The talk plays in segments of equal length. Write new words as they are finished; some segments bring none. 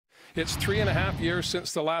It's 3.5 years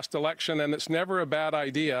since the last election, and it's never a bad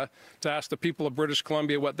idea to ask the people of British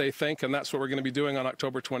Columbia what they think, and that's what we're going to be doing on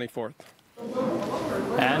October 24th.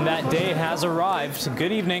 And that day has arrived.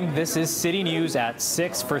 Good evening. This is City News at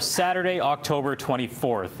 6 for Saturday, October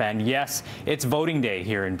 24th. And yes, it's voting day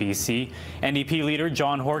here in BC. NDP leader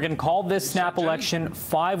John Horgan called this snap election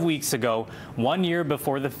 5 weeks ago, 1 year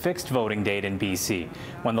before the fixed voting date in BC.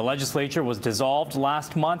 When the legislature was dissolved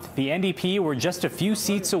last month, the NDP were just a few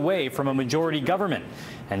seats away from a majority government.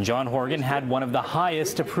 And John Horgan had one of the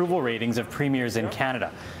highest approval ratings of premiers in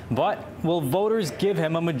Canada. But will voters give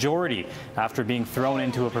him a majority after being thrown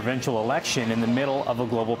into a provincial election in the middle of a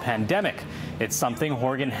global pandemic? It's something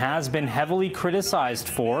Horgan has been heavily criticized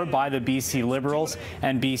for by the BC Liberals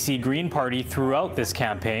and BC Green Party throughout this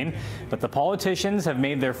campaign. But the politicians have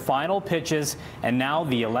made their final pitches, and now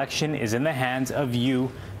the election is in the hands of you,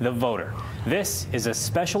 the voter. This is a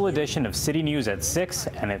special edition of City News at 6,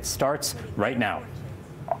 and it starts right now.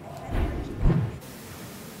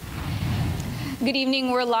 Good evening.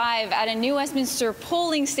 We're live at a New Westminster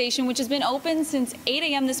polling station, which has been open since 8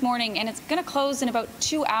 a.m. this morning, and it's going to close in about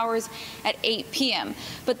 2 hours at 8 p.m.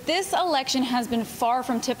 But this election has been far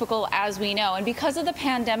from typical, as we know. And because of the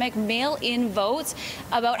pandemic, mail-in votes,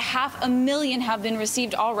 about 500,000 have been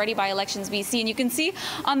received already by Elections BC. And you can see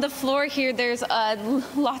on the floor here, there's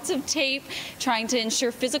lots of tape trying to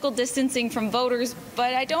ensure physical distancing from voters.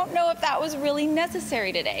 But I don't know if that was really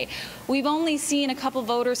necessary today. We've only seen a couple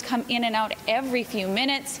voters come in and out every few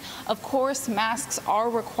minutes. Of course, masks are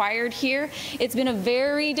required here. It's been a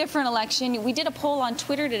very different election. We did a poll on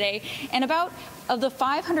Twitter today, and of the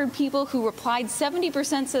 500 people who replied,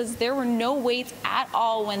 70% says there were no waits at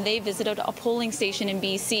all when they visited a polling station in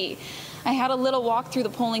BC. I had a little walk through the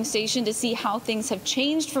polling station to see how things have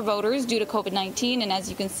changed for voters due to COVID-19, and as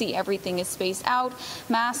you can see, everything is spaced out.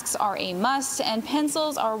 Masks are a must, and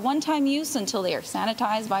pencils are one-time use until they are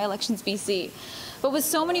sanitized by Elections BC. But with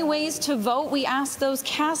so many ways to vote, we asked those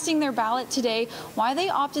casting their ballot today why they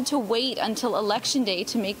opted to wait until Election Day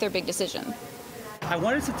to make their big decision. I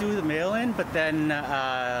wanted to do the mail-in, but then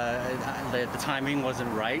the timing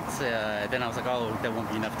wasn't right. Then I was like, oh, there won't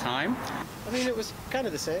be enough time. I mean, it was kind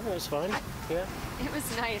of the same. It was fine. Yeah. It was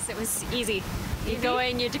nice. It was easy. You go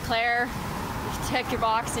in, you declare, you check your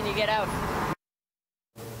box, and you get out.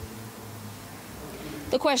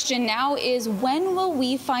 The question now is, when will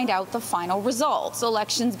we find out the final results?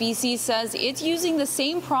 Elections BC says it's using the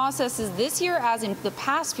same processes this year as in the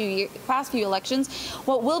past few elections.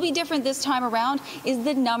 What will be different this time around is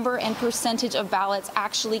the number and percentage of ballots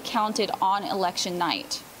actually counted on election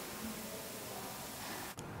night.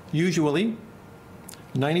 Usually,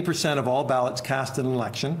 90% of all ballots cast in an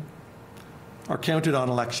election are counted on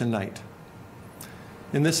election night.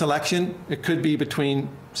 In this election, it could be between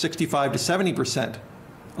 65 to 70%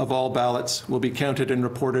 of all ballots will be counted and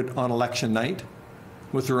reported on election night,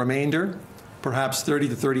 with the remainder, perhaps 30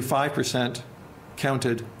 to 35%,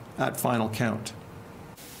 counted at final count.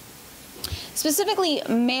 Specifically,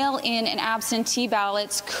 mail-in and absentee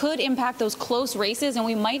ballots could impact those close races, and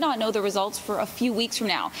we might not know the results for a few weeks from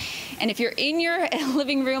now. And if you're in your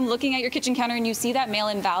living room looking at your kitchen counter and you see that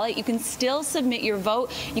mail-in ballot, you can still submit your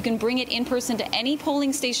vote. You can bring it in person to any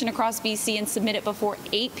polling station across BC and submit it before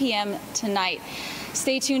 8 p.m. tonight.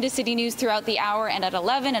 Stay tuned to City News throughout the hour and at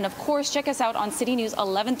 11. And of course, check us out on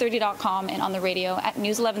citynews1130.com and on the radio at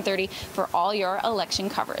News 1130 for all your election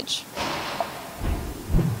coverage.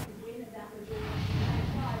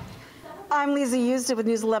 I'm Lisa Euston with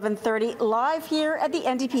News 1130, live here at the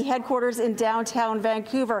NDP headquarters in downtown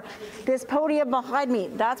Vancouver. This podium behind me,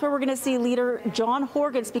 that's where we're going to see leader John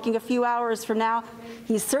Horgan speaking a few hours from now.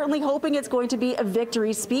 He's certainly hoping it's going to be a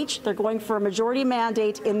victory speech. They're going for a majority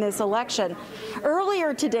mandate in this election.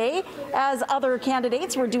 Earlier today, as other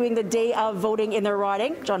candidates were doing the day of voting in their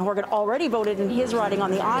riding, John Horgan already voted in his riding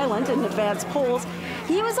on the island in advance polls.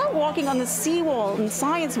 He was out walking on the seawall in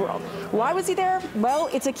Science World. Why was he there? Well,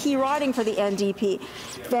 it's a key riding for the NDP.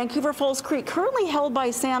 Vancouver Falls Creek currently held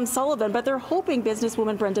by Sam Sullivan, but they're hoping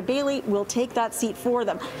businesswoman Brenda Bailey will take that seat for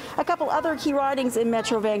them. A couple other key ridings in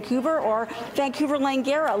Metro Vancouver or Vancouver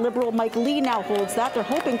Langara. Liberal Mike Lee now holds that. They're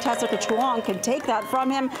hoping Tessa Chuang can take that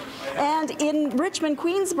from him. And in Richmond,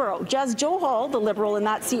 Queensborough, Jaz Johal, the Liberal in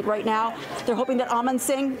that seat right now, they're hoping that Aman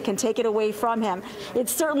Singh can take it away from him.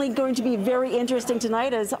 It's certainly going to be very interesting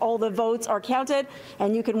tonight as all the votes are counted,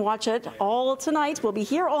 and you can watch it all tonight. We'll be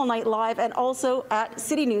here all night live and also at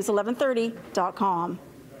citynews1130.com.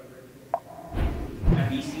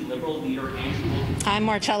 BC Liberal leader Andrew I'm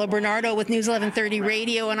Marcella Bernardo with News 1130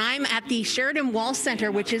 Radio, and I'm at the Sheridan Wall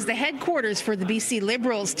Centre, which is the headquarters for the BC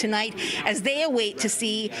Liberals tonight, as they await to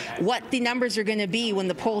see what the numbers are going to be when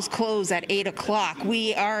the polls close at 8 o'clock.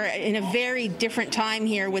 We are in a very different time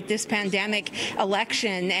here with this pandemic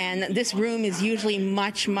election, and this room is usually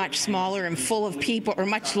much, much smaller and full of people, or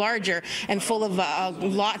much larger and full of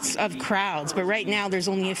lots of crowds. But right now, there's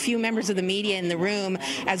only a few members of the media in the room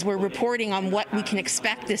as we're reporting on what we can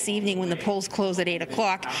expect this evening when the polls close at 8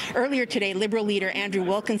 o'clock. Earlier today, Liberal leader Andrew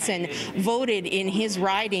Wilkinson voted in his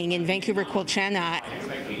riding in Vancouver-Quilchena.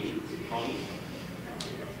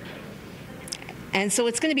 And so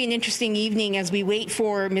it's going to be an interesting evening as we wait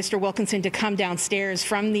for Mr. Wilkinson to come downstairs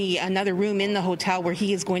from another room in the hotel where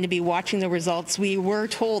he is going to be watching the results. We were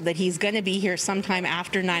told that he's going to be here sometime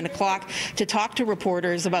after 9 o'clock to talk to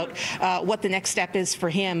reporters about what the next step is for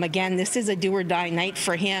him. Again, this is a do-or-die night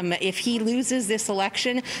for him. If he loses this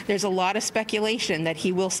election, there's a lot of speculation that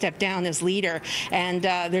he will step down as leader. And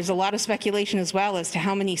there's a lot of speculation as well as to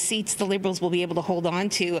how many seats the Liberals will be able to hold on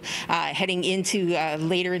to heading into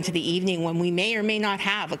later into the evening when we may or may not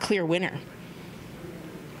have a clear winner.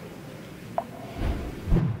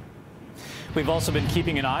 We've also been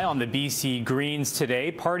keeping an eye on the BC Greens today.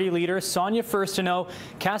 Party leader Sonia Furstenau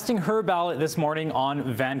casting her ballot this morning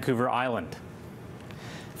on Vancouver Island.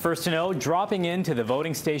 Furstenau dropping into the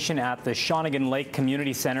voting station at the Shawnigan Lake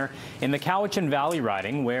Community Centre in the Cowichan Valley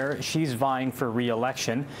riding, where she's vying for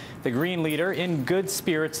re-election. The Green leader in good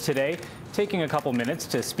spirits today, taking a couple minutes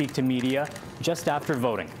to speak to media just after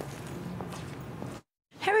voting.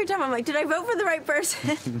 Every time I'm like, did I vote for the right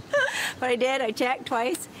person? But I did. I checked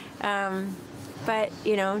twice. But,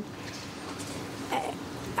 you know,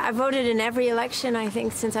 I voted in every election, I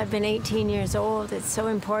think, since I've been 18 years old. It's so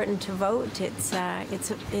important to vote.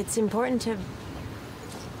 It's important to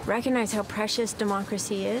recognize how precious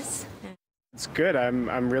democracy is. It's good.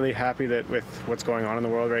 I'm really happy that with what's going on in the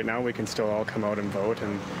world right now, we can still all come out and vote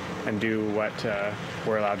and do what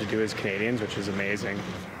we're allowed to do as Canadians, which is amazing.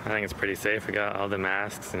 I think it's pretty safe. We got all the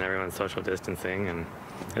masks and everyone's social distancing, and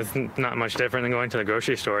it's not much different than going to the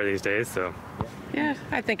grocery store these days. So, yeah,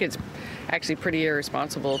 I think it's actually pretty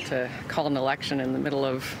irresponsible to call an election in the middle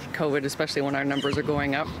of COVID, especially when our numbers are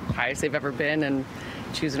going up, highest they've ever been, and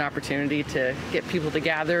choose an opportunity to get people to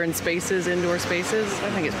gather in spaces, indoor spaces. I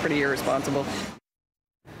think it's pretty irresponsible.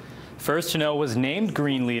 Furstenau was named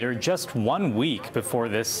Green leader just 1 week before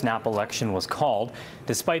this snap election was called.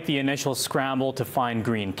 Despite the initial scramble to find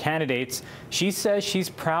Green candidates, she says she's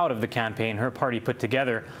proud of the campaign her party put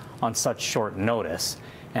together on such short notice.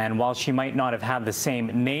 And while she might not have had the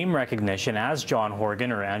same name recognition as John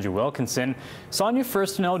Horgan or Andrew Wilkinson, Sonia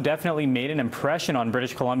Furstenau definitely made an impression on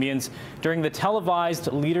British Columbians during the televised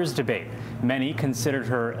leaders' debate. Many considered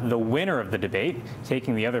her the winner of the debate,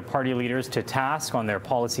 taking the other party leaders to task on their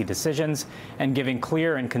policy decisions and giving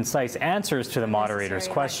clear and concise answers to the moderator's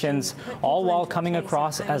questions, all while coming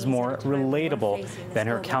across as more relatable than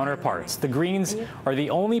her counterparts. The Greens are the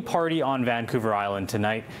only party on Vancouver Island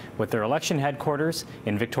tonight, with their election headquarters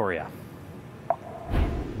in Victoria.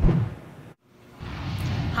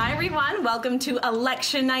 Hi everyone, welcome to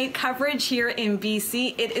election night coverage here in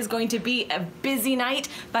BC. It is going to be a busy night,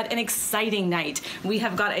 but an exciting night. We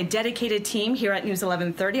have got a dedicated team here at News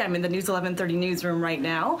 1130. I'm in the News 1130 newsroom right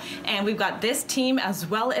now, and we've got this team as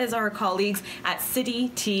well as our colleagues at City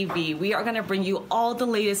TV. We are going to bring you all the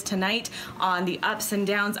latest tonight on the ups and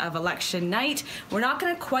downs of election night. We're not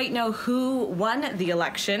going to quite know who won the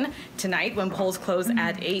election tonight when polls close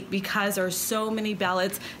at 8 because there are so many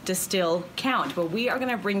ballots to still count, but we are going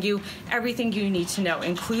to bring you everything you need to know,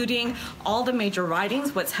 including all the major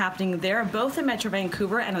ridings, what's happening there, both in Metro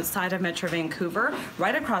Vancouver and outside of Metro Vancouver,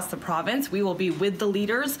 right across the province. We will be with the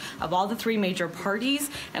leaders of all the three major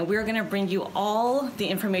parties, and we're going to bring you all the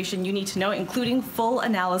information you need to know, including full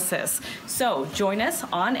analysis. So join us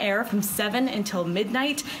on air from 7 until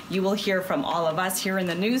midnight. You will hear from all of us here in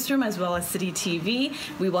the newsroom as well as City TV.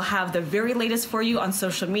 We will have the very latest for you on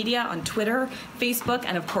social media, on Twitter, Facebook,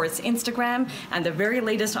 and of course Instagram, and the very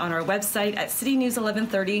latest on our website at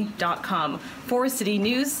citynews1130.com. For City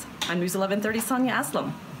News, I'm News 1130 Sonia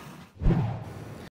Aslam.